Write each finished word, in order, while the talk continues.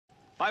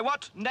By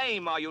what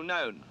name are you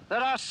known? There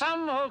are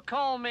some who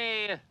call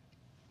me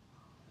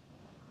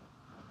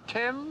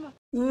Tim.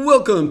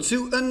 Welcome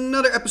to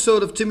another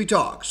episode of Timmy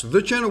Talks,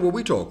 the channel where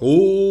we talk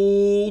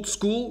old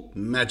school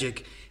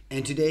magic.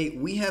 And today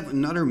we have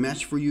another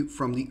match for you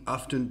from the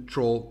Uthden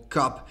Troll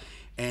Cup.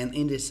 And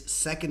in this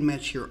second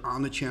match here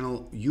on the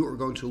channel, you are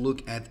going to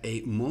look at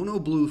a mono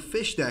blue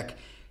fish deck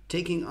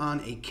taking on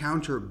a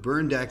counter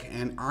burn deck.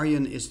 And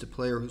Arjen is the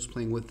player who's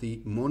playing with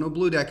the mono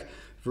blue deck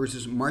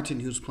versus Marten,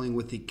 who's playing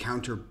with the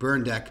counter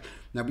burn deck.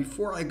 Now,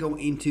 before I go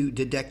into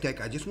the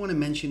deck, I just want to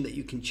mention that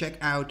you can check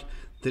out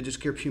the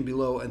description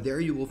below, and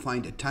there you will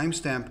find a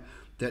timestamp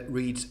that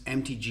reads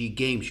MTG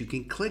Games. You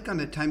can click on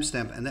the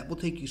timestamp and that will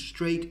take you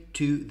straight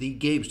to the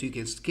game, so you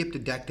can skip the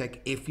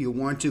deck if you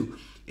want to.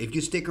 If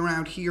you stick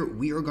around here,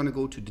 we are going to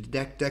go to the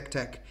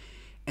deck,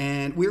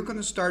 and we're going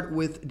to start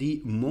with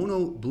the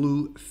mono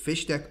blue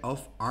fish deck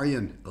of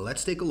Arjen.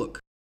 Let's take a look.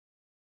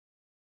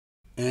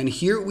 And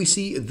here we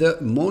see the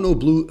mono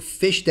blue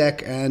fish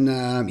deck,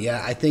 and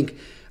yeah, I think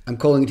I'm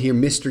calling it here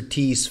Mr.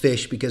 T's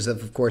fish because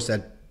of course,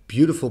 that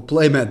beautiful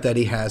playmat that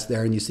he has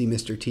there, and you see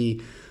Mr.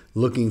 T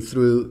looking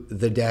through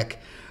the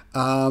deck.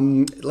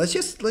 Let's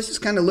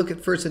just kind of look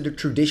at first at the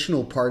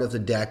traditional part of the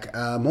deck.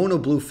 Mono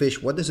blue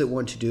fish, what does it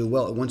want to do?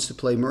 Well, it wants to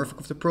play Merfolk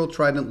of the Pearl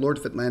Trident, Lord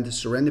of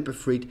Atlantis, Serendip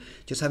Efreet,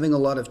 just having a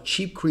lot of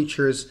cheap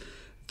creatures.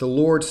 The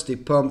Lords, they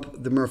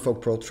pump the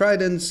Merfolk Pearl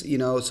Tridents, you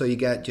know, so you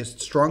get just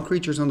strong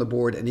creatures on the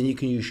board, and then you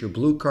can use your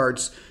blue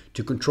cards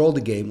to control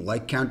the game,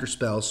 like counter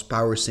spells,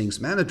 power sinks,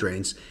 mana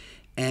drains.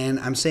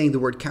 And I'm saying the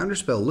word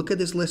counterspell. Look at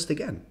this list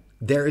again.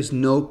 There is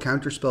no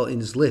counterspell in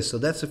this list. So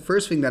that's the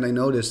first thing that I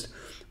noticed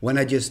when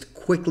I just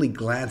quickly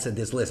glanced at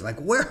this list. Like,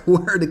 where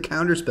are the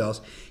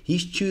counterspells?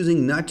 He's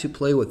choosing not to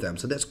play with them.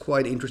 So that's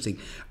quite interesting.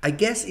 I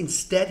guess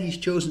instead he's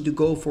chosen to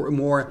go for a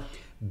more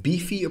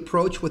beefy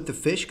approach with the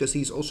fish, because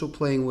he's also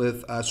playing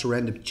with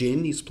Serendip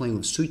Djinn. He's playing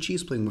with Suchi.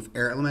 He's playing with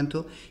Air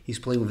Elemental. He's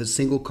playing with a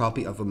single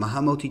copy of a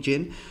Mahamoti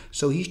Djinn.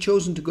 So he's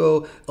chosen to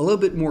go a little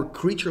bit more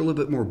creature, a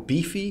little bit more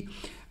beefy.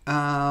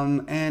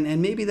 And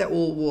maybe that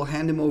will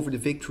hand him over the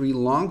victory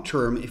long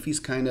term if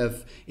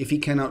he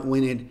cannot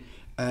win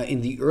it in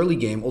the early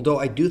game. Although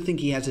I do think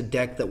he has a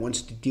deck that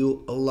wants to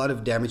deal a lot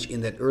of damage in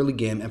that early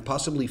game and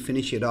possibly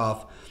finish it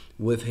off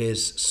with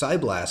his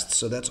Psyblast.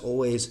 So that's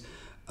always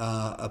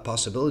a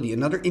possibility.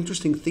 Another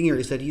interesting thing here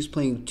is that he's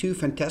playing two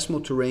Phantasmal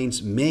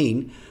Terrains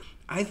main.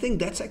 I think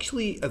that's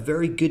actually a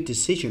very good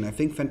decision. I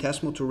think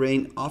Phantasmal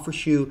Terrain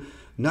offers you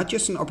not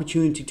just an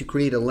opportunity to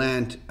create a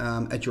land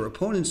at your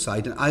opponent's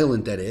side, an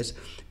island that is,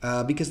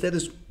 because that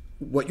is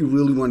what you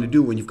really want to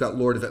do when you've got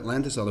Lord of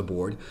Atlantis on the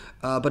board,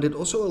 but it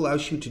also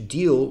allows you to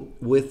deal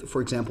with,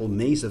 for example,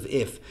 Maze of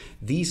If.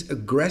 These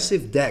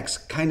aggressive decks,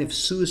 kind of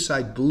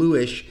suicide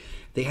bluish,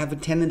 they have a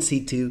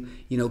tendency to,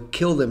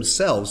 kill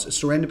themselves.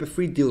 Serendip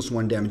Efreet deals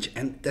 1 damage,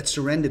 and that's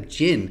Serendip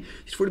Djinn.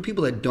 Just for the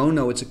people that don't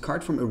know, it's a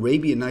card from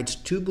Arabian Nights,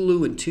 2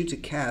 blue and 2 to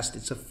cast.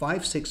 It's a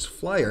 5/6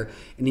 flyer,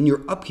 and in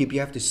your upkeep, you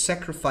have to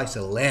sacrifice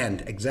a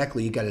land.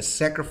 Exactly, you got to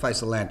sacrifice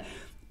a land.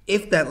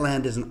 If that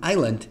land is an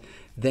island,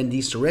 then the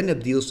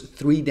Serendip deals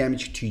 3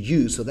 damage to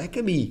you, so that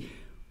can be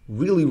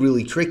really,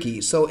 really tricky.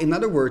 So in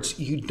other words,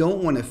 you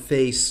don't want to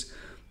face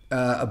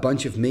a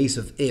bunch of Maze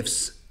of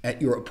Ifs at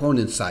your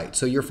opponent's side.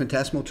 So your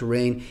Phantasmal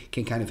Terrain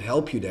can kind of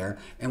help you there.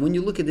 And when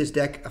you look at this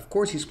deck, of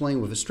course he's playing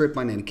with a Strip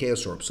Mine and a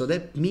Chaos Orb. So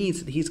that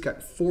means that he's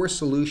got 4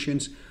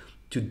 solutions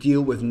to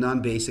deal with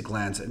non-basic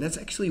lands. And that's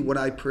actually what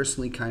I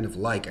personally kind of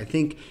like. I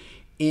think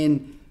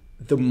in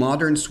the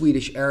modern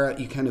Swedish era,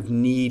 you kind of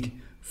need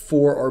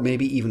 4 or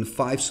maybe even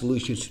 5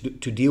 solutions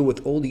to deal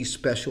with all these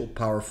special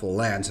powerful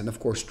lands. And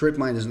of course, Strip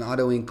Mine is an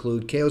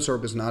auto-include, Chaos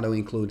Orb is an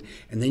auto-include,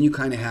 and then you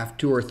kind of have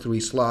 2 or 3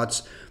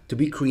 slots to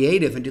be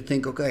creative and to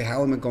think, okay,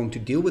 how am I going to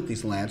deal with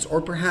these lands?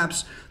 Or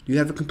perhaps you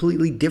have a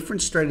completely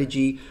different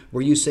strategy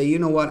where you say, you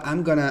know what,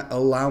 I'm going to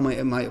allow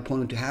my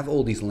opponent to have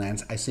all these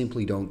lands. I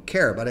simply don't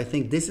care. But I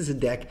think this is a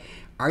deck,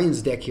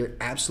 Arjen's deck here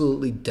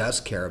absolutely does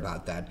care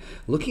about that.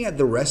 Looking at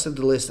the rest of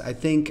the list, I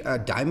think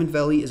Diamond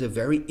Valley is a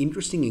very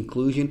interesting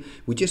inclusion.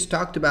 We just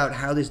talked about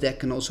how this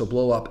deck can also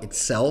blow up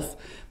itself.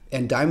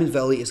 And Diamond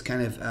Valley is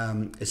kind of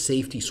a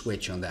safety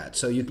switch on that.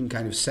 So you can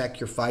kind of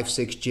sack your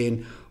 5/6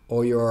 Djinn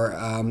or your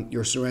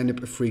Serendip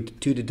Efreet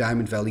to the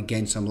Diamond Valley,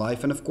 gain some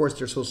life. And of course,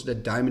 there's also the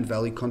Diamond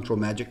Valley Control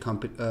Magic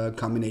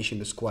combination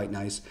that's quite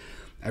nice.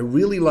 I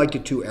really like the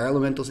 2 Air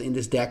Elementals in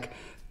this deck,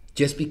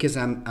 just because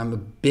I'm a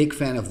big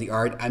fan of the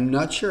art. I'm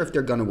not sure if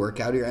they're going to work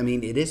out here. I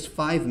mean, it is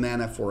 5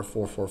 mana for a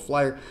 4/4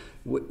 flyer,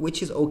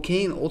 which is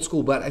okay in old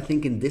school, but I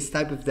think in this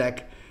type of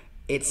deck,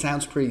 it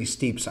sounds pretty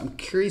steep. So I'm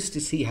curious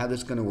to see how this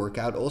is going to work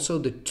out. Also,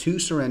 the 2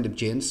 Serendip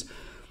Djinns.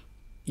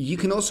 You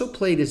can also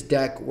play this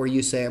deck where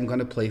you say, I'm going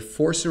to play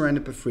 4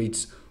 Serendip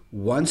Efreets,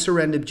 1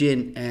 Serendip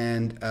Djinn,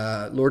 and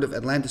Lord of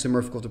Atlantis and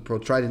Merfolk of the Pearl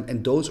Trident,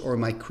 and those are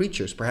my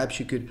creatures. Perhaps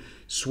you could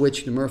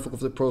switch the Merfolk of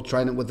the Pearl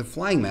Trident with the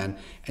Flying Man,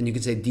 and you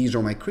can say, these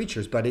are my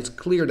creatures. But it's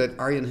clear that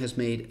Arjen has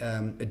made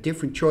a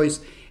different choice,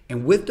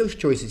 and with those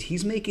choices,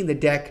 he's making the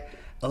deck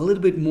a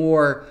little bit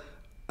more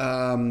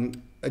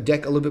a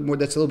deck a little bit more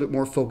that's a little bit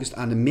more focused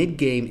on the mid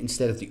game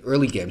instead of the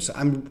early game. So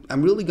I'm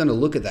really going to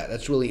look at that.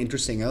 That's really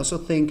interesting. I also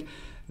think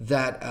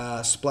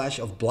that Splash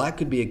of Black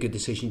could be a good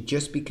decision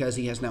just because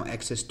he has now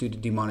access to the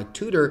Demonic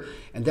Tutor,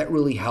 and that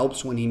really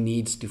helps when he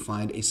needs to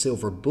find a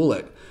silver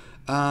bullet.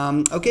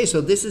 Okay, so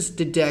this is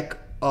the deck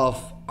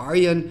of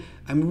Arjen.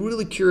 I'm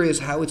really curious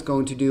how it's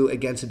going to do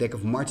against the deck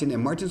of Marten,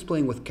 and Marten's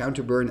playing with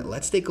Counterburn.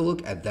 Let's take a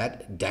look at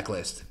that deck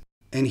list.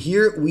 And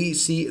here we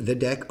see the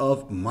deck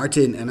of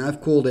Marten, and I've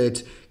called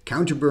it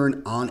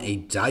Counterburn on a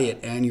diet.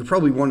 And you're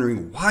probably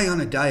wondering, why on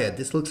a diet?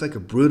 This looks like a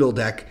brutal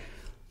deck.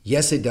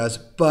 Yes, it does,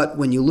 but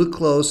when you look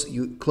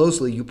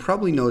closely, you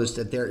probably notice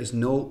that there is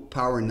no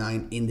power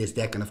 9 in this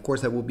deck, and of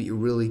course that will be a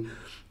really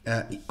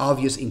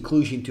obvious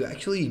inclusion to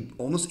actually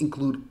almost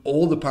include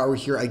all the power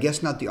here. I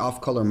guess not the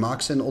off-color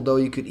Moxen, although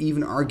you could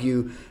even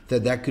argue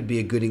that that could be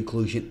a good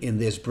inclusion in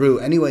this brew.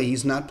 Anyway,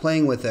 he's not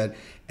playing with it,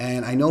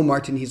 and I know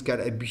Marten, he's got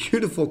a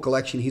beautiful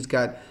collection. He's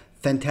got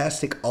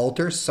fantastic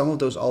altars. Some of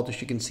those altars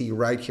you can see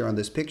right here on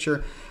this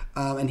picture,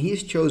 and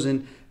he's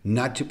chosen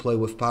not to play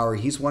with power.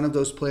 He's one of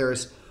those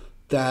players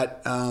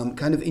that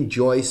kind of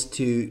enjoys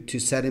to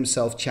set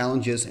himself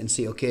challenges and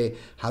see, okay,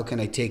 how can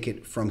I take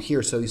it from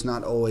here? So he's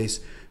not always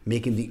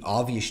making the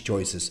obvious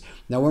choices.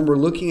 Now, when we're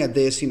looking at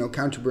this,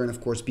 Counterburn, of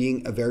course,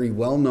 being a very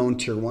well-known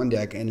tier 1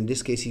 deck, and in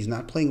this case, he's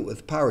not playing it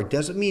with power,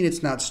 doesn't mean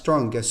it's not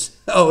strong, because,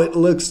 it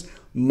looks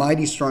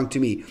mighty strong to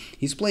me.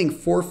 He's playing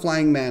 4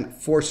 Flying Man,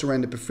 4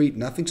 Surrender Befried,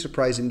 nothing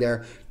surprising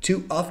there.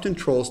 2 Uthden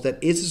Trolls,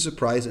 that is a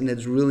surprise, and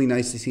that's really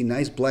nice to see.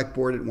 Nice black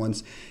board at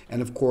once,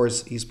 and of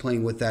course, he's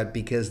playing with that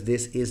because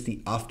this is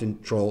the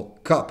Uthden Troll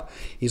Cup.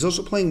 He's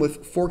also playing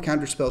with 4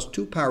 counterspells,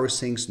 2 Power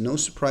Sinks, no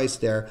surprise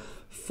there.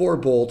 4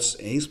 bolts,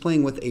 and he's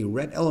playing with a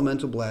red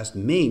elemental blast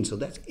main, so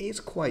that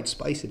is quite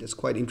spicy. That's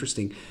quite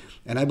interesting.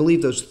 And I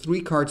believe those 3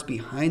 cards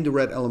behind the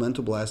red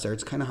elemental blast there,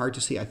 it's kind of hard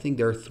to see. I think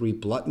there are 3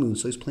 blood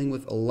moons, so he's playing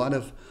with a lot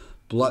of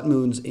blood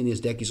moons in his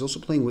deck. He's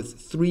also playing with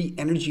 3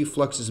 energy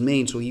fluxes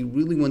main, so he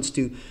really wants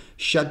to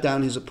shut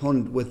down his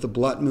opponent with the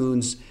blood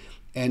moons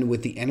and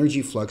with the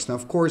energy flux. Now,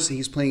 of course,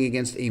 he's playing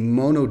against a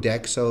mono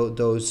deck, so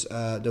those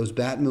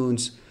bad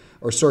moons,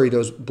 or sorry,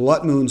 those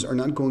blood moons are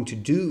not going to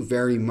do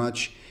very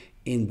much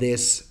in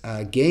this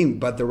game,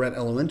 but the red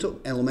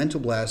elemental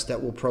blast,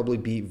 that will probably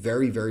be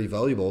very, very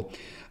valuable.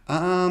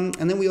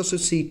 And then we also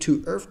see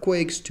 2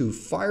 earthquakes, 2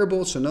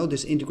 fireballs, so no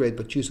disintegrate,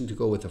 but choosing to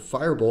go with a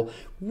fireball,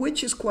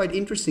 which is quite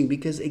interesting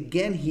because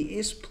again he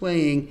is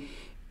playing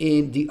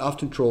in the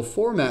Uthden Troll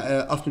format,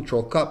 Uthden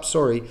Troll Cup,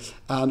 sorry.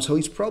 So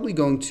he's probably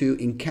going to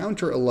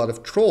encounter a lot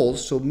of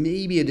trolls, so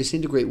maybe a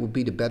disintegrate would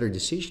be the better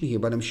decision here,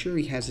 but I'm sure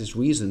he has his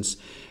reasons.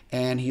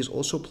 And he's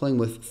also playing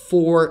with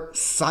 4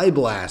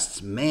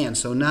 Psyblasts, man,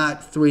 so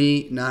not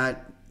 3,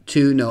 not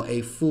 2, no,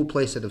 a full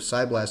playset of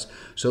Psyblasts.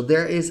 So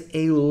there is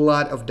a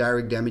lot of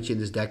direct damage in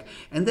this deck.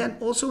 And then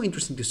also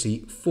interesting to see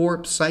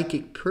 4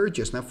 Psychic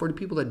Purges. Now, for the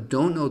people that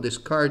don't know this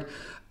card,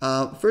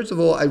 first of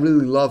all, I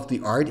really love the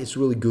art. It's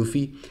really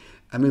goofy.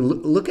 I mean,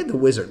 look at the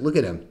wizard. Look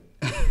at him.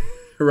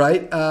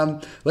 Right?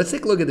 Let's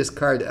take a look at this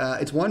card.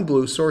 It's 1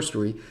 blue,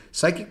 sorcery.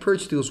 Psychic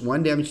Purge deals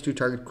 1 damage to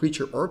target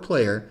creature or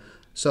player.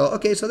 So,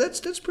 okay, so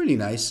that's pretty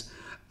nice.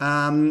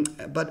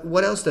 But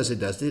what else does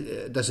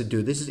it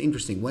do? This is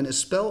interesting. When a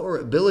spell or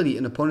ability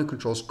an opponent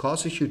controls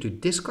causes you to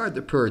discard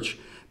the Purge,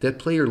 that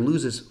player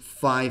loses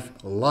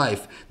 5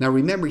 life. Now,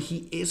 remember,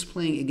 he is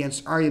playing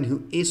against Arjen,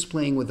 who is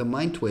playing with a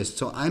Mind Twist.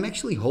 So I'm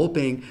actually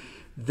hoping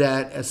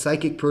that a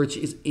Psychic Purge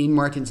is in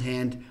Marten's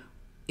hand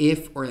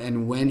if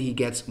and when he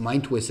gets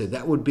Mind Twisted.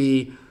 That would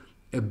be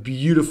a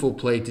beautiful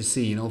play to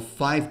see.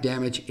 5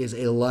 damage is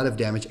a lot of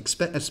damage,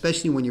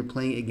 especially when you're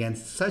playing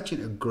against such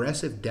an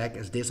aggressive deck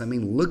as this. I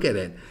mean, look at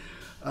it.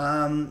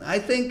 I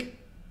think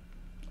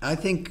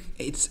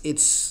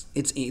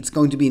it's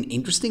going to be an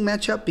interesting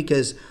matchup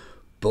because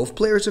both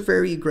players are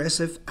very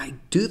aggressive. I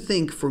do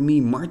think for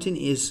me, Marten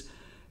is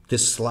the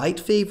slight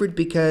favorite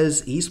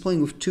because he's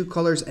playing with 2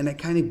 colors, and that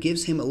kind of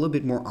gives him a little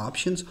bit more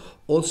options.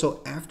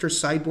 Also, after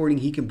sideboarding,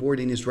 he can board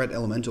in his red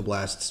elemental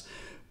blasts.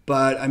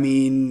 But I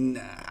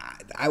mean,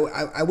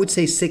 I would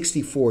say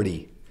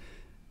 60-40.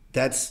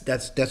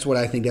 That's what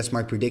I think. That's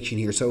my prediction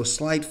here. So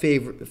slight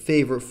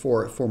favor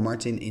for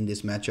Marten in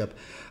this matchup.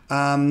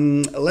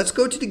 Let's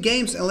go to the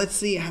games and let's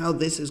see how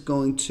this is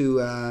going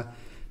to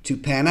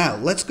pan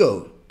out. Let's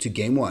go to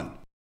game 1.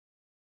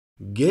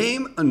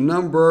 Game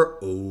number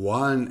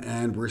 1,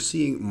 and we're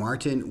seeing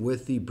Marten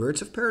with the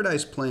Birds of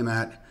Paradise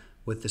playmat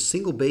with the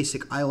single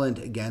basic island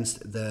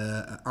against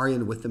the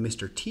Arjen with the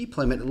Mr. T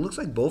playmat. It looks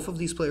like both of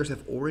these players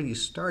have already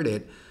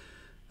started.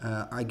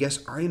 I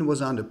guess Arjen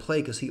was on the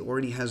play because he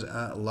already has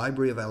a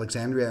Library of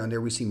Alexandria, and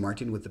there we see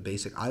Marten with the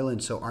basic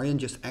island. So Arjen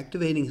just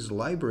activating his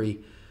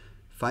library,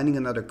 finding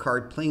another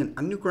card, playing an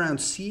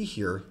Underground Sea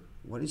here.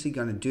 What is he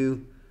going to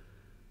do?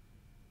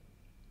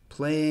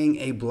 Playing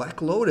a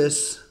Black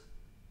Lotus.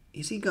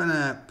 Is he going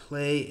to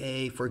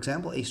play, for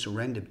example, a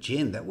Surrender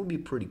Djinn? That would be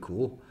pretty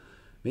cool.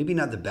 Maybe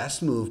not the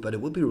best move, but it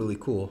would be really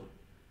cool.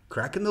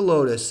 Cracking the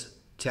Lotus,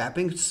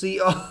 tapping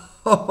Sea.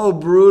 Oh,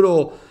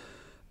 brutal.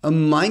 A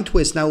Mind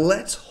Twist. Now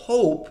let's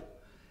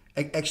hope,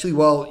 Actually,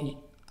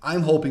 well,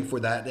 I'm hoping for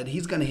that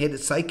he's going to hit a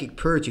Psychic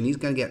Purge and he's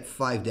going to get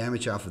 5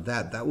 damage off of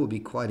that. That would be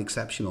quite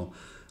exceptional.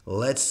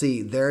 Let's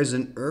see. There's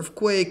an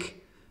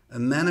Earthquake, a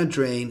Mana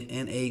Drain,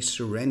 and a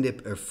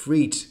Serendip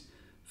Efreet.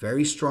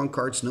 Very strong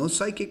cards. No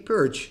Psychic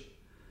Purge.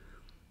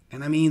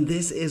 And I mean,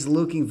 this is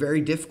looking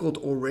very difficult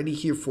already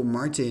here for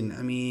Marten.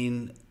 I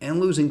mean, and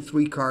losing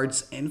 3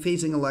 cards and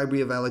facing a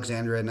Library of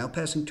Alexandria. Now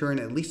passing turn,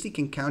 at least he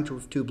can counter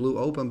with 2 blue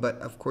open, but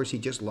of course he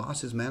just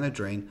lost his Mana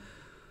Drain.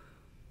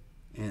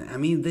 And I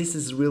mean, this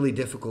is really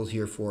difficult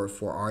here for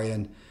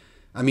Arjen.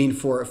 I mean,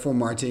 for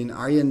Marten.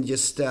 Arjen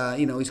just,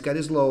 you know, he's got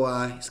his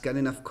Loa, he's got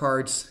enough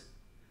cards.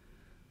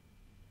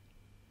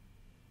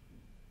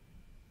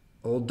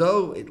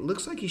 Although it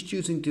looks like he's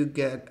choosing to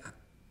get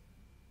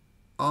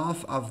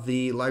off of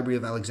the Library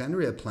of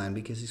Alexandria plan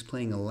because he's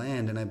playing a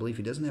land, and I believe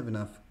he doesn't have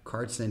enough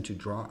cards then to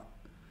draw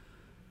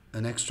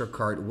an extra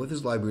card with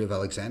his Library of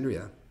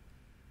Alexandria.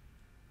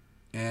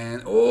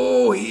 And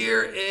oh,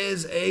 here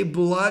is a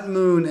Blood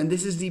Moon, and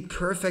this is the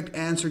perfect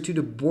answer to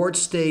the board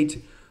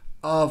state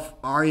of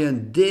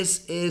Arjen.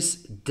 This is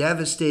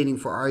devastating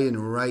for Arjen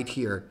right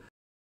here.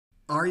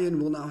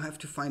 Arjen will now have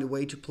to find a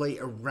way to play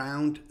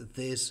around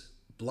this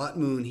Blood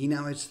Moon. He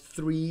now has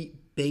 3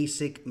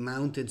 basic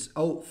mountains.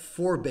 Oh,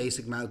 4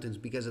 basic mountains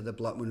because of the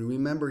Blood Moon.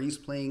 Remember, he's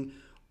playing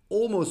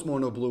almost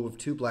mono blue with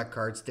 2 black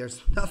cards.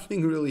 There's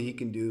nothing really he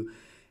can do.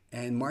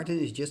 And Marten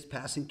is just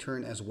passing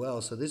turn as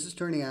well. So this is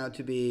turning out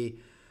to be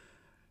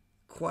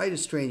quite a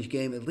strange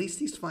game. At least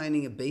he's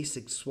finding a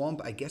basic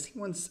swamp. I guess he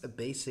wants a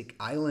basic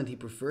island. He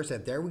prefers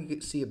that. There we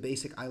see a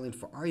basic island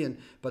for Arjen.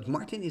 But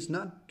Marten is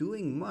not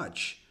doing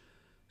much.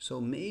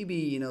 So maybe,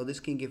 you know, this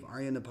can give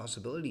Arjen a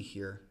possibility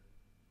here.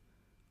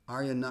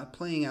 Arjen not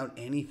playing out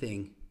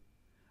anything.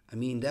 I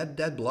mean,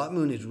 that Blood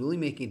Moon is really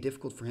making it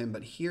difficult for him.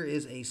 But here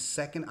is a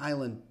second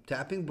island.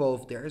 Tapping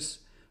both. There's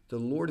the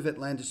Lord of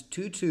Atlantis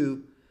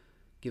 2/2.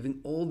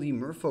 Giving all the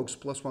merfolks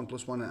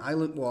 +1/+1 an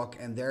island walk.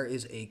 And there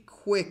is a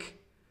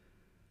quick...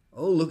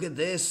 Oh, look at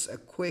this. A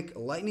quick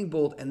lightning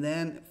bolt. And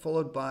then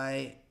followed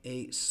by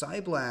a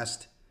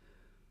Psyblast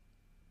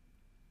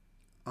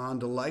on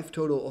the life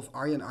total of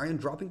Arjen. Arjen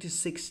dropping to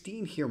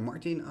 16 here.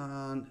 Marten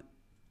on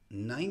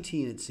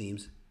 19, it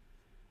seems.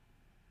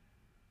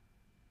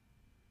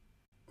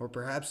 Or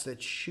perhaps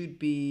that should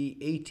be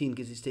 18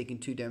 because he's taking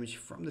 2 damage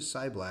from the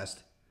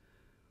Psyblast.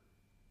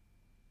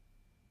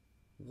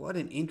 What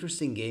an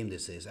interesting game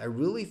this is. I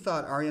really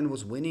thought Arjen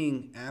was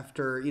winning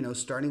after, you know,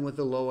 starting with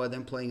the Loa,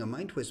 then playing a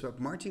Mind Twist. But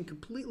Marten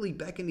completely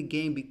back in the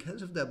game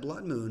because of that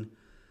Blood Moon.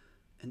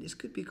 And this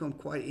could become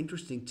quite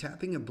interesting.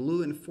 Tapping a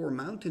blue and 4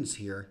 mountains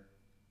here.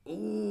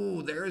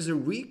 Oh, there is a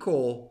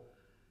recall.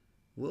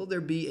 Will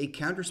there be a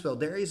counterspell?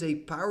 There is a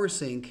power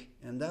sink,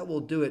 and that will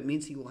do it.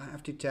 Means he will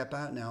have to tap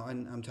out now.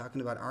 And I'm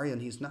talking about Arjen.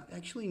 He's not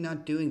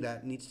doing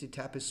that. Needs to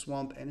tap his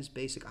swamp and his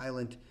basic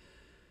island.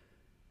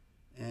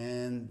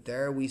 And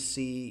there we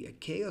see a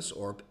Chaos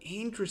Orb.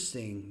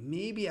 Interesting.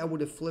 Maybe I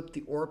would have flipped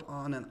the orb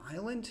on an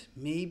island.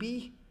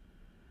 Maybe.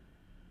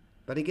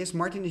 But I guess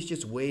Marten is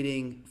just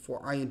waiting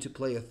for Arjen to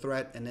play a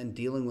threat and then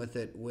dealing with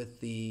it with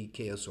the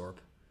Chaos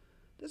Orb.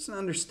 That's an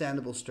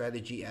understandable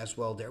strategy as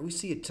well. There we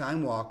see a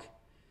Time Walk.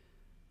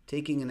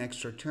 Taking an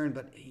extra turn,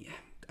 but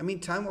I mean,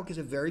 Time Walk is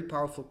a very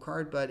powerful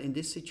card, but in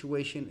this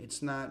situation,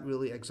 it's not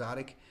really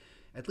exotic.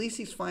 At least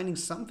he's finding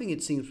something,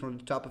 it seems, from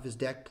the top of his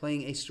deck,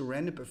 playing a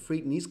Serendip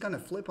Efreet, and he's going to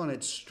flip on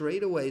it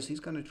straight away, so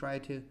he's going to try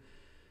to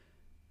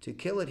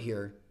kill it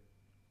here.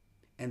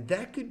 And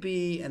that could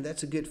be, and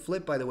that's a good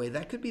flip, by the way,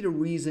 that could be the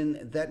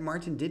reason that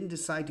Marten didn't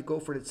decide to go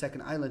for that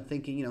second island,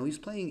 thinking, you know, he's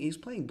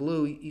playing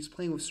blue, he's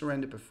playing with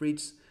Serendip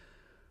Efreets.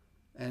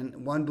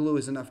 And 1 blue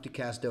is enough to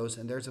cast those.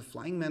 And there's a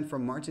Flying Man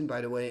from Marten, by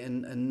the way.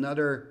 And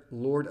another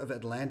Lord of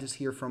Atlantis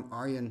here from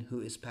Arjen, who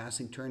is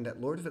passing turn.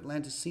 That Lord of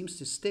Atlantis seems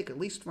to stick, at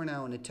least for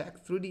now. An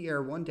attack through the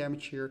air, 1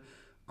 damage here.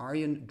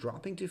 Arjen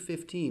dropping to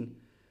 15.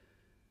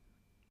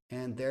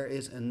 And there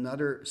is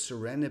another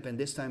Serendip. And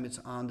this time it's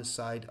on the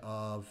side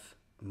of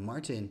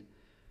Marten.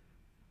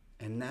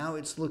 And now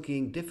it's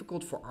looking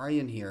difficult for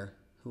Arjen here,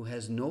 who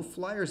has no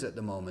flyers at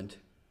the moment.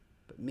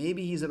 But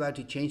maybe he's about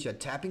to change that.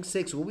 Tapping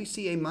 6. Will we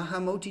see a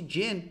Mahamoti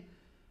Jin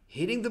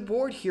hitting the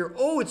board here?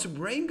 Oh, it's a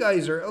Brain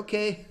Geyser.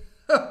 Okay.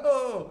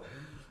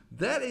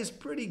 That is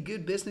pretty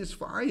good business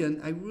for Arjen.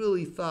 I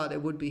really thought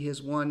it would be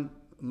his 1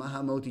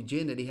 Mahamoti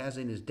Jin that he has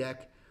in his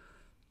deck.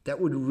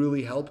 That would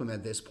really help him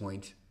at this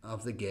point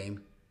of the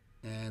game.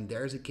 And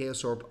there's a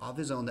Chaos Orb of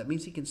his own. That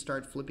means he can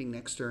start flipping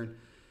next turn.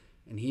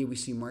 And here we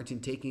see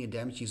Marten taking a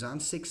damage. He's on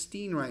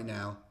 16 right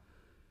now.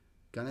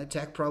 Gonna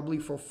attack probably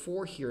for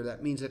 4 here.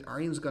 That means that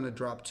Arjen's gonna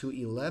drop to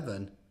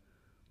 11.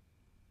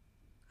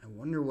 I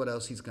wonder what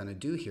else he's gonna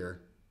do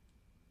here.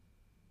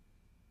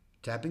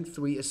 Tapping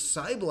 3, a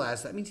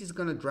Psyblast. That means he's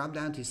gonna drop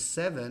down to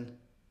 7.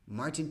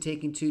 Marten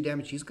taking 2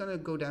 damage. He's gonna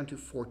go down to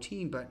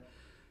 14, but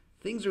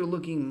things are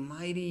looking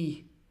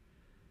mighty,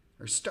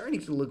 or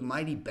starting to look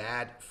mighty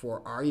bad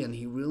for Arjen.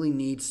 He really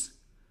needs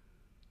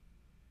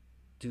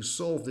to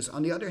solve this.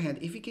 On the other hand,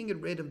 if he can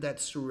get rid of that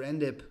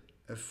Serendip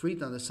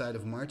Efreet on the side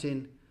of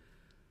Marten,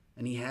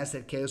 and he has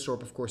that Chaos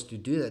Orb, of course, to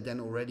do that, then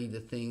already the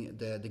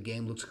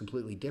game looks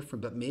completely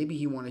different. But maybe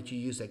he wanted to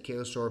use that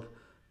Chaos Orb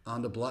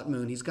on the Blood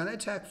Moon. He's going to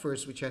attack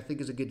first, which I think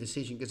is a good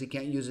decision because he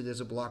can't use it as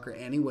a blocker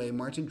anyway.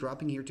 Marten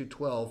dropping here to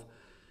 12.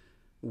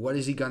 What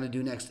is he going to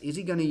do next? Is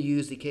he going to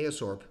use the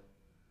Chaos Orb?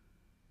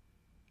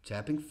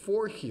 Tapping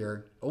 4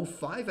 here. Oh,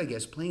 5, I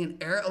guess. Playing an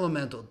Air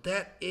Elemental.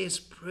 That is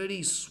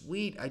pretty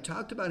sweet. I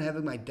talked about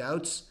having my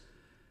doubts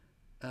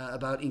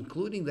about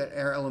including that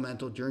Air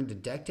Elemental during the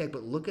deck tech,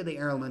 but look at the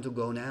Air Elemental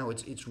go now.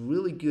 It's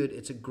really good.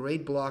 It's a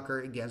great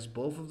blocker against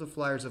both of the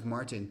flyers of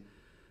Marten.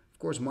 Of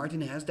course, Marten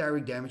has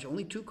direct damage.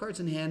 Only 2 cards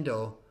in hand,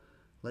 though.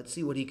 Let's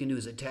see what he can do.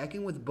 Is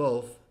attacking with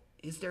both.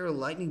 Is there a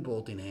Lightning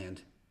Bolt in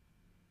hand?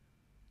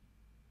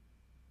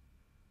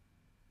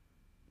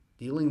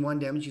 Dealing 1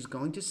 damage. He's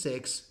going to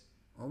 6.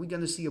 Are we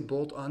going to see a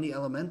Bolt on the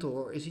Elemental,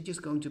 or is he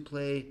just going to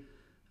play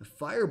a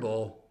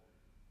Fireball?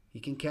 He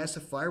can cast a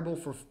Fireball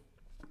for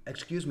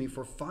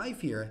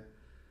 5 here.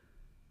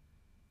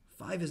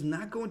 5 is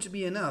not going to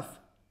be enough.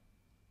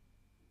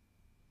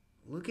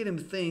 Look at him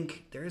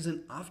think. There's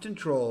an Uthden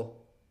Troll.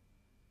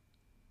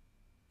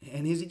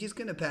 And is he just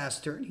going to pass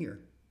turn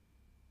here?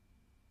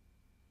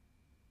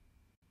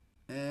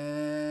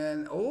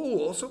 And, oh,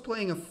 also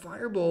playing a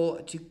Fireball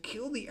to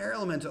kill the Air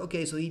Elemental.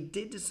 Okay, so he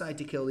did decide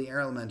to kill the Air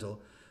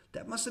Elemental.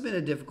 That must have been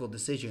a difficult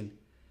decision.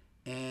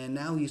 And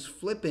now he's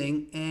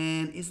flipping.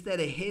 And is that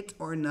a hit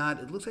or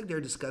not? It looks like they're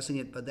discussing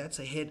it, but that's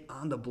a hit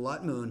on the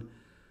Blood Moon.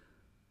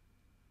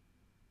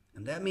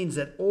 And that means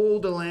that all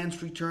the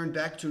lands return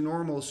back to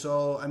normal.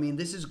 So, I mean,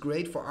 this is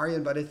great for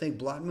Arjen, but I think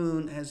Blood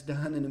Moon has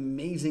done an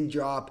amazing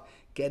job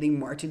getting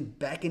Marten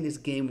back in this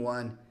game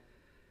 1.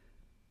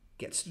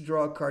 Gets to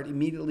draw a card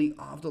immediately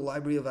off the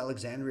Library of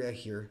Alexandria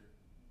here.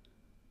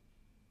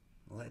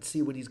 Let's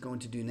see what he's going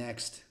to do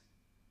next.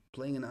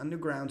 Playing an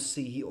Underground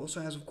Sea. He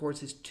also has, of course,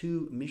 his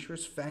 2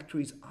 Mishra's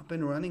Factories up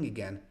and running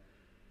again.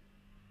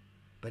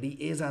 But he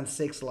is on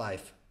 6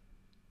 life.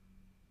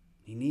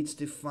 He needs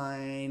to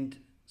find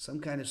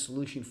some kind of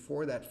solution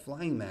for that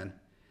Flying Man.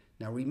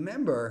 Now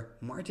remember,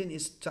 Marten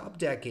is top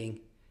decking,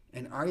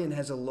 and Arjen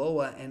has a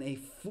Loa and a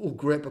full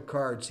grip of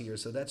cards here,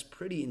 so that's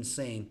pretty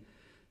insane.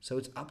 So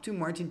it's up to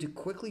Marten to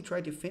quickly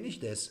try to finish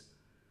this.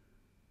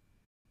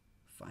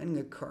 Finding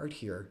a card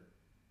here.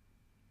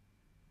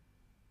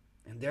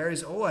 And there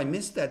is, oh, I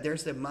missed that.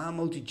 There's the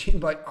Mahamoti Jin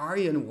by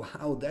Arjen.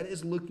 Wow, that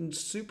is looking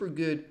super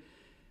good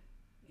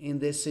in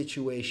this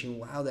situation.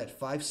 Wow, that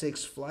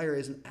 5/6 flyer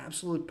is an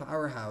absolute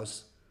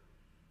powerhouse.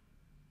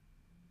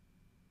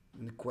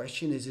 And the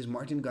question is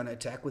Marten going to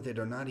attack with it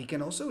or not? He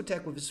can also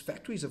attack with his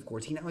factories, of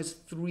course. He now has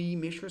 3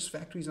 Mishra's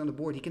Factories on the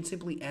board. He can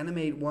simply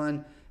animate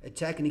 1,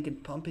 attack, and he can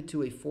pump it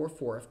to a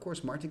 4/4. Of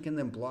course, Marten can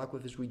then block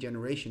with his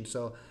regeneration.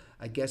 So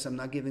I guess I'm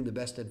not giving the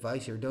best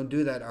advice here. Don't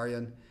do that,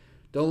 Arjen.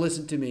 Don't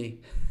listen to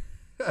me.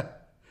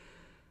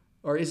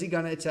 Or is he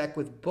going to attack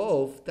with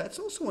both? That's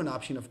also an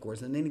option, of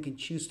course. And then he can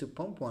choose to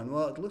pump 1.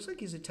 Well, it looks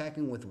like he's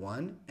attacking with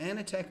 1 and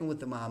attacking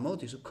with the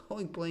Mahamoti. So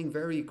playing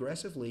very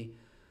aggressively.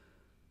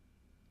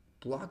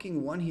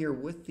 Blocking 1 here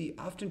with the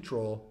Uthden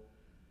Troll.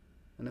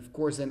 And of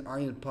course, then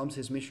Arjen pumps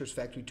his Mishra's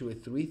Factory to a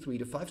 3/3.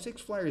 The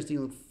 5/6 flyer is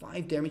dealing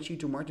 5 damage here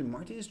to Marten.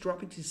 Marten is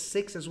dropping to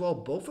 6 as well.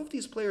 Both of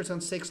these players on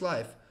 6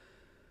 life.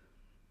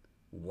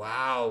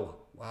 Wow.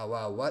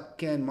 Wow. What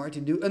can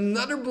Marten do?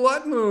 Another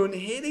Blood Moon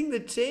hitting the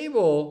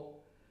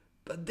table.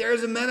 But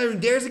there's a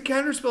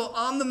counterspell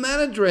on the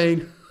mana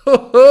drain.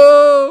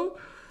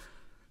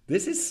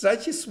 This is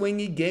such a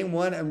swingy game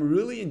 1. I'm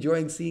really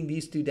enjoying seeing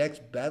these 2 decks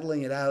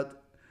battling it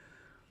out.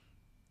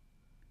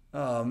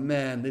 Oh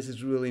man, this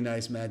is really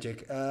nice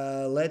Magic.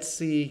 Let's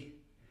see.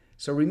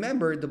 So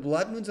remember, the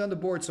Blood Moon's on the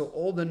board, so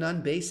all the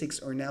non-basics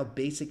are now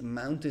basic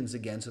mountains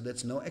again. So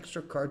that's no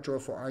extra card draw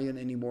for Arjen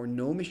anymore.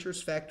 No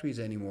Mishra's Factories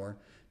anymore.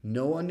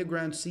 No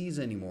Underground Seas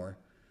anymore.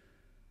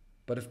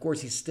 But of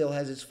course, he still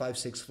has his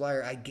 5/6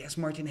 flyer. I guess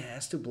Marten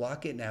has to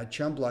block it now.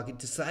 Chump block it.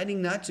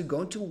 Deciding not to.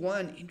 Go into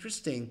 1.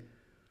 Interesting.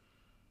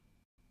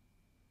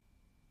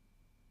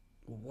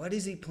 What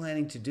is he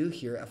planning to do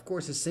here? Of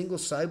course, a single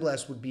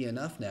Psyblast would be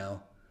enough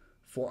now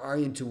for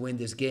Arjen to win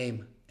this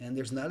game. And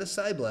there's not a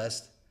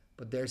Psyblast,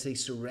 but there's a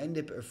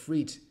Serendip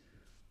Efreet.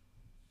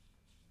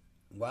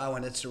 Wow,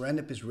 and that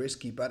Serendip is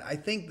risky. But I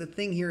think the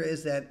thing here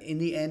is that in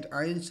the end,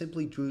 Arjen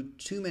simply drew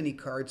too many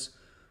cards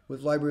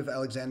with Library of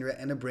Alexandria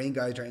and a Brain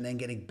Geyser and then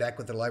getting back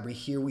with the library.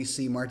 Here we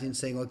see Marten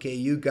saying, okay,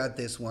 you got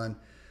this one.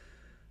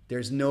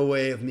 There's no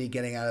way of me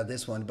getting out of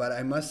this one. But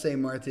I must say,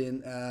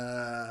 Marten,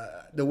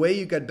 the way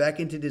you got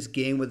back into this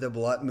game with the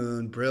Blood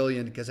Moon,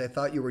 brilliant, because I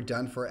thought you were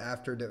done for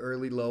after the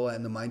early Loa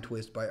and the Mind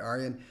Twist by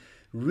Arjen.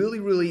 Really,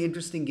 really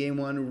interesting game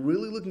 1.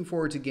 Really looking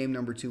forward to game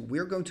number 2.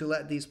 We're going to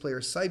let these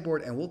players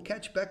sideboard and we'll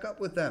catch back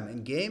up with them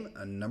in game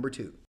number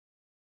 2.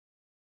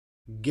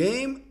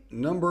 Game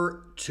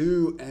number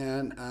 2,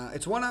 and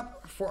it's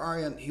 1-up for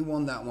Arjen. He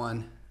won that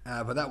one,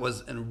 but that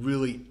was a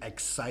really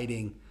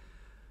exciting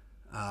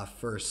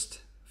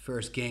first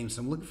game.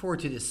 So I'm looking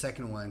forward to the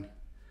second one.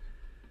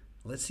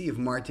 Let's see if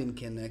Marten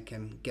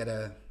can get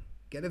a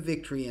get a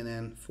victory and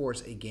then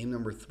force a game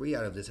number 3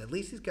 out of this. At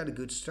least he's got a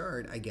good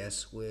start, I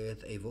guess,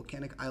 with a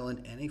Volcanic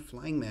Island and a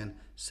Flying Man.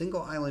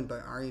 Single island by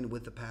Arjen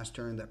with the pass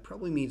turn. That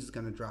probably means it's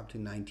going to drop to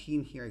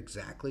 19 here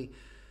exactly.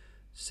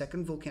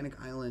 Second Volcanic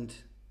Island.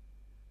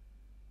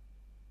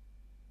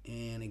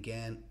 And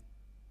again,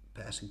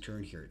 passing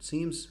turn here, it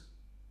seems.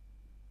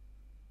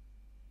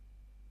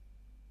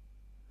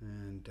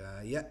 And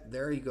yeah,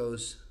 there he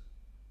goes.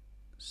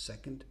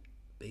 Second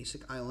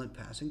basic island,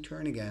 passing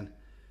turn again.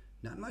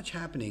 Not much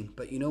happening,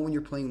 but you know when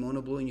you're playing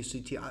mono blue and you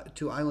see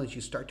two islands,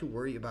 you start to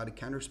worry about a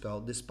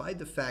counterspell, despite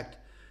the fact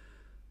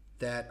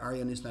that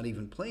Arjen is not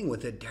even playing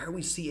with it. There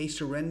we see a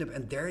Serendip,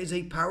 and there is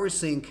a power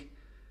sink.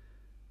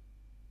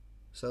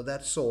 So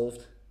that's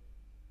solved.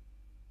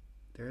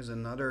 There's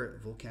another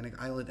Volcanic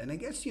Island, and I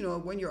guess, you know,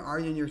 when you're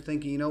Arjen, you're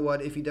thinking, you know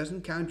what, if he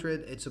doesn't counter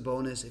it, it's a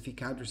bonus. If he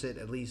counters it,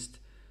 at least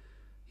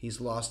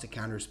he's lost a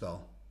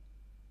counterspell.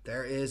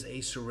 There is a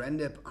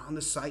Serendip on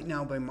the side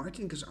now by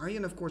Marten, because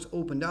Arjen, of course,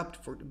 opened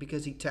up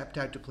because he tapped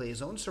out to play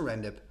his own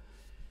Serendip.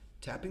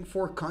 Tapping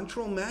for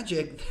Control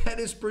Magic. That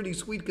is pretty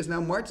sweet, because now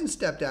Marten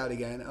stepped out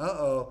again.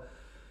 Uh-oh.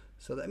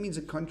 So that means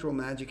a Control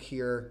Magic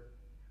here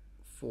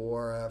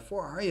for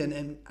Arjen.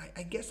 And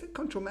I guess that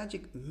Control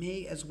Magic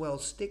may as well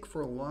stick for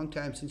a long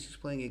time since he's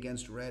playing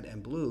against red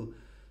and blue.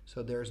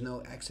 So there's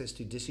no access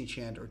to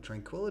Disenchant or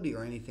Tranquility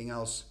or anything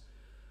else.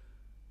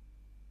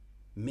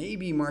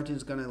 Maybe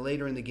Marten's going to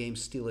later in the game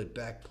steal it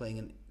back, playing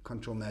a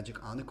Control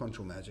Magic on the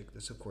Control Magic.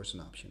 That's, of course,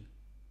 an option.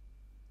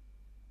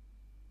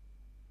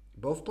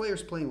 Both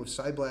players playing with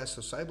Side Blast.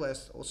 So Side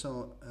Blast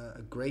also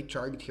a great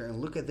target here.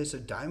 And look at this, a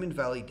Diamond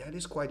Valley. That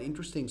is quite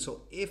interesting.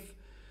 So if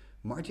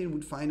Marten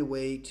would find a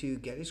way to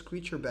get his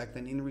creature back,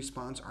 then in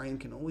response, Arjen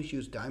can always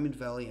use Diamond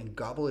Valley and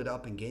gobble it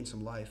up and gain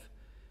some life.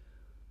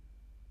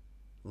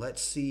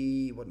 Let's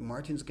see what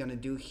Marten's going to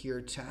do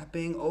here.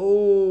 Tapping.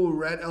 Oh,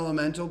 Red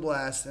Elemental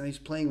Blast. And he's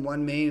playing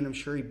one main, and I'm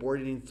sure he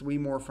boarded in 3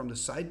 more from the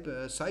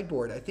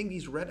sideboard. I think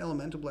these Red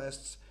Elemental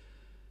Blasts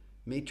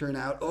may turn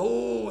out...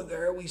 Oh,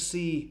 there we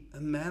see a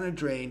Mana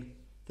Drain.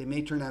 They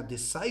may turn out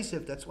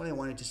decisive. That's what I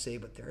wanted to say.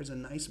 But there's a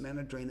nice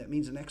Mana Drain. That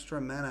means an extra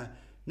mana.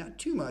 Not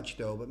too much,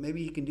 though, but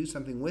maybe he can do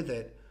something with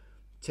it.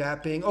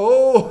 Tapping.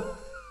 Oh!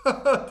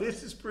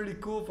 This is pretty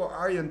cool for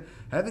Arjen.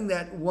 Having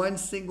that one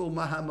single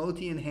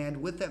Mahamoti in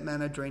hand with that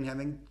Mana Drain,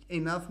 having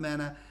enough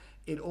mana,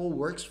 it all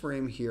works for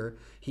him here.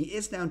 He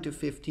is down to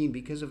 15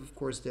 because of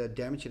course, the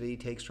damage that he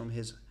takes from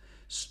his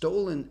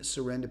stolen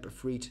Serendip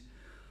Efreet.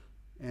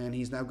 And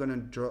he's now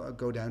going to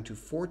go down to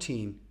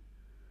 14.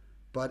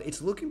 But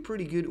it's looking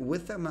pretty good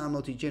with that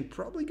Mahamoti Jin.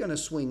 Probably going to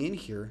swing in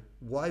here.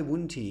 Why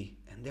wouldn't he?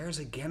 And there's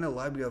again a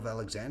Library of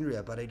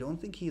Alexandria, but I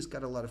don't think he's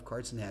got a lot of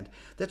cards in hand.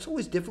 That's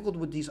always difficult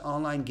with these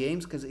online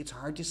games because it's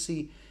hard to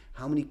see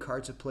how many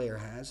cards a player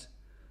has.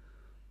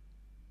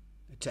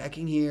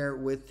 Attacking here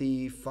with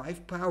the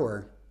 5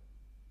 power.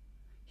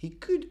 He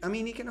could, I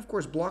mean, he can of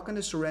course block on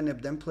the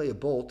Serendip, then play a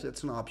Bolt.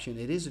 That's an option.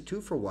 It is a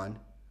 2-for-1.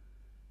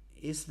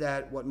 Is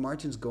that what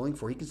Marten's going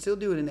for? He can still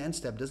do it in end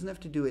step. Doesn't have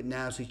to do it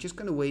now, so he's just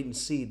going to wait and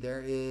see.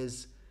 There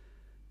is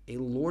a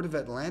Lord of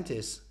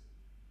Atlantis.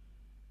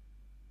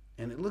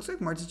 And it looks like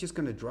Marten's just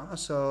going to draw,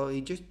 so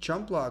he just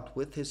jump blocked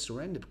with his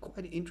Serendip.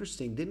 Quite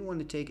interesting. Didn't want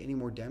to take any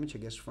more damage, I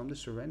guess, from the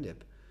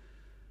Serendip.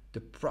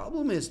 The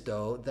problem is,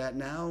 though, that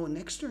now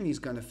next turn he's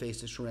going to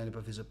face the Serendip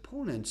of his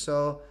opponent.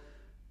 So,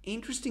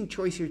 interesting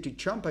choice here to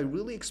jump. I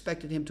really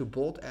expected him to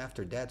bolt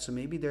after that, so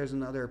maybe there's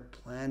another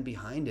plan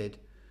behind it.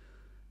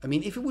 I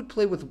mean, if he would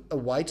play with a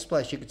white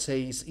splash, you could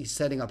say he's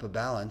setting up a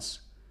balance.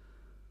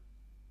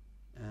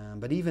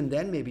 But even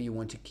then, maybe you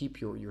want to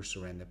keep your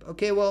Serendip.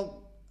 Okay,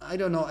 well, I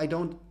don't know. I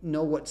don't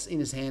know what's in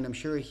his hand. I'm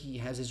sure he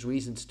has his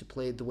reasons to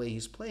play it the way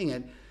he's playing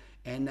it.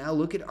 And now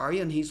look at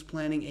Arjen. He's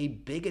planning a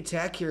big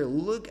attack here.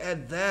 Look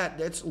at that.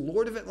 That's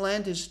Lord of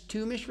Atlantis,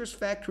 2 Mishra's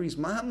Factories,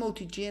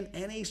 Mahamoti Jin,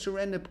 and a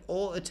Serendip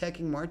all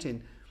attacking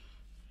Marten.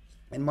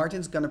 And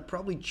Marten's going to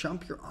probably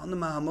jump here on the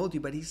Mahamoti,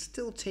 but he's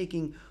still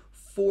taking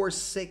 4,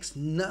 6,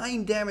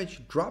 9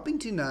 damage, dropping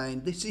to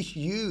 9. This is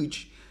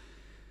huge.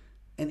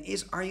 And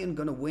is Arjen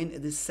going to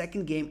win the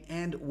second game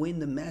and win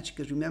the match?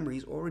 Because remember,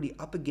 he's already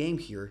up a game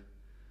here.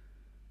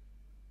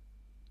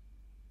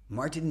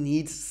 Marten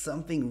needs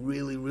something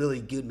really, really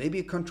good. Maybe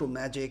a Control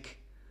Magic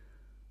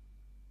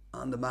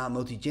on the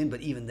Mahamoti Jin,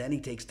 but even then he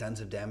takes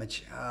tons of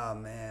damage. Oh,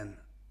 man.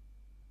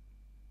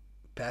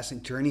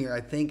 Passing turn here.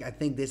 I think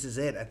this is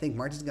it. I think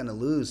Marten's going to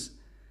lose.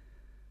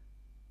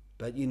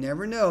 But you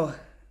never know.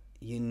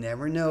 You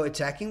never know.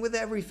 Attacking with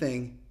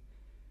everything.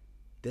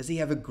 Does he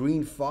have a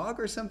green fog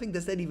or something?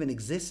 Does that even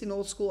exist in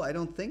old school? I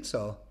don't think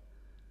so.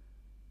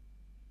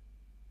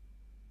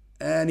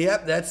 And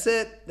yep, that's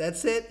it.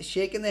 That's it.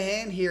 Shaking the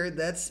hand here.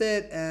 That's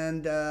it.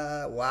 And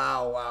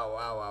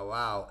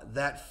wow.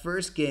 That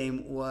first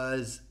game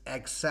was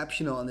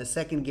exceptional. And the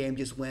second game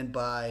just went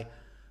by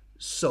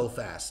so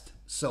fast.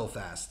 So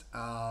fast.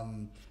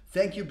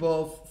 Thank you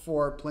both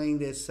for playing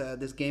this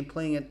game,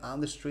 playing it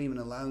on the stream and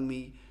allowing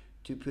me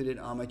to put it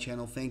on my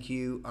channel. Thank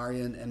you,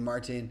 Arjen and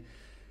Marten.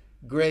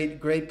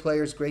 Great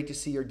players. Great to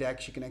see your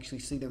decks. You can actually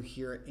see them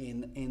here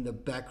in the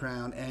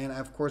background. And I,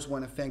 of course,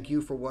 want to thank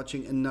you for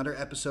watching another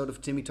episode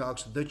of Timmy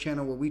Talks, the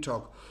channel where we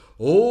talk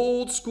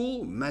old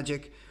school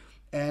Magic.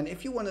 And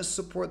if you want to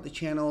support the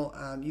channel,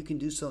 you can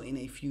do so in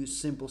a few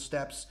simple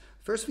steps.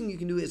 First thing you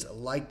can do is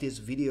like this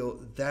video.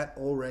 That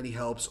already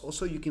helps.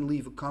 Also, you can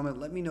leave a comment.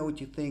 Let me know what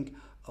you think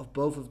of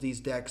both of these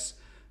decks.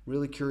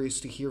 Really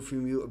curious to hear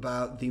from you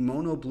about the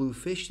mono blue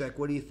fish deck.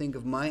 What do you think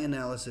of my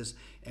analysis,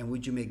 and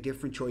would you make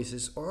different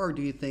choices, or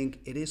do you think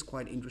it is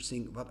quite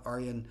interesting what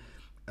Arjen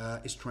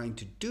is trying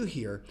to do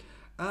here?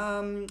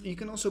 You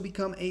can also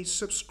become a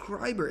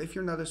subscriber if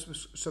you're not a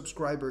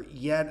subscriber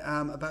yet.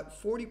 About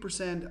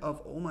 40% of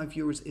all my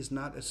viewers is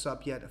not a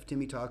sub yet of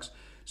Timmy Talks.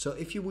 So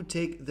if you would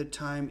take the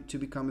time to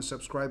become a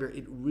subscriber,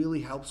 it really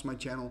helps my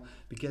channel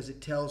because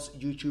it tells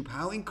YouTube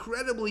how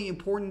incredibly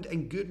important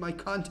and good my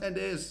content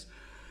is.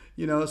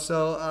 You know,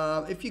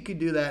 so if you could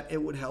do that,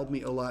 it would help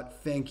me a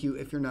lot. Thank you.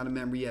 If you're not a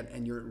member yet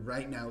and you're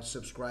right now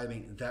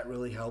subscribing, that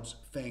really helps.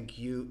 Thank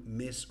you,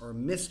 Miss or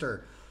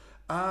Mister.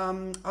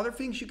 Other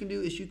things you can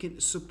do is you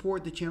can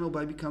support the channel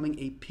by becoming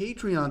a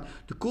Patreon.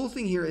 The cool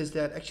thing here is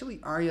that actually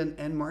Arjen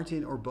and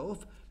Marten are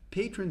both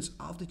patrons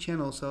of the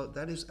channel, so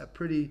that is a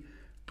pretty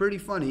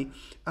funny.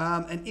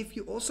 And if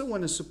you also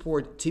want to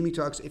support Timmy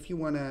Talks, if you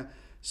want to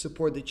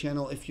support the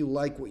channel, if you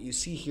like what you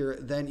see here,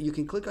 then you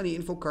can click on the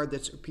info card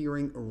that's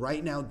appearing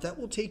right now. That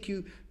will take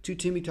you to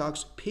Timmy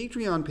Talks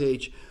Patreon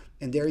page,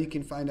 and there you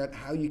can find out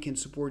how you can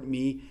support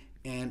me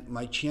and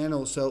my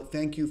channel. So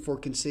thank you for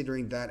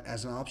considering that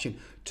as an option.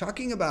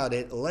 Talking about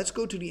it, let's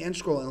go to the end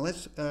scroll and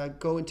let's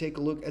go and take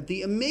a look at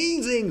the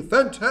amazing,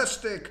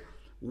 fantastic,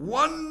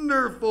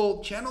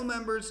 wonderful channel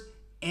members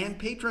and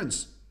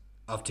patrons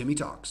of Timmy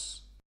Talks.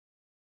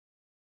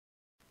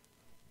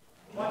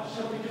 What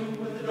shall we do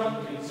with the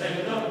drunken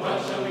sailor?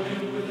 What shall we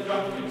do with the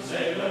drunken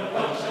sailor?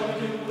 What shall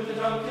we do with the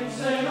drunken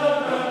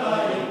sailor?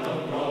 Early in the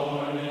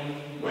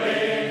morning,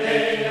 way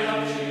hey and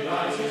up she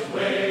rises,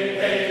 way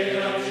hey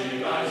and up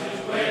she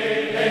rises,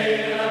 way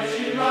hey and up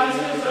she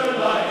rises.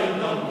 Early in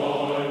the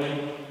morning,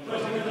 put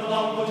him in the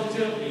longboat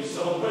until he's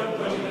sober,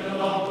 put him in the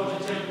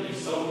longboat until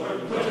he's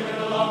sober, put him in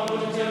the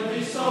longboat until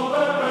he's sober.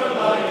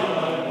 Early in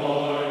the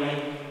morning,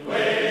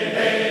 way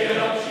hey and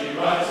up she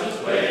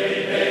rises,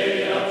 way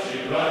hey and up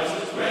she rises.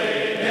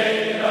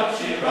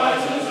 She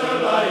rises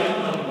early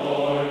in the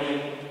morning.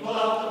 Pull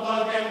out the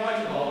plug and wet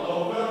him all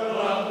over.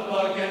 Pull out the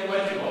plug and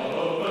wet him all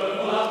over.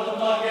 Pull out the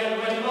plug and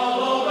wet him all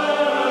over.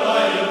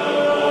 Early in the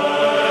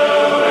morning.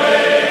 Way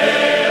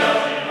hey up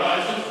she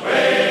rises.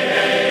 Way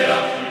hey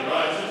up she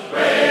rises.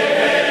 Way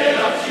hey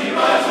up she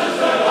rises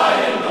early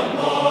in the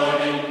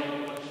morning.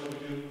 What shall we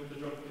do with the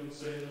drunken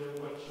sailor?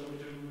 What shall we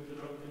do with the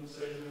drunken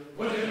sailor?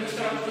 Put him in the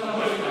scout to the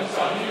hood, my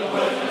son.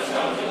 Put him in the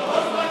scout to the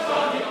hood, my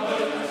son. Put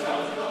him in the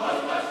scout to the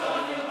hood, my son.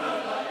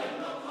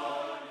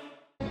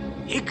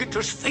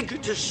 Igitus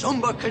figitus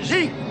sumba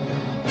kazee.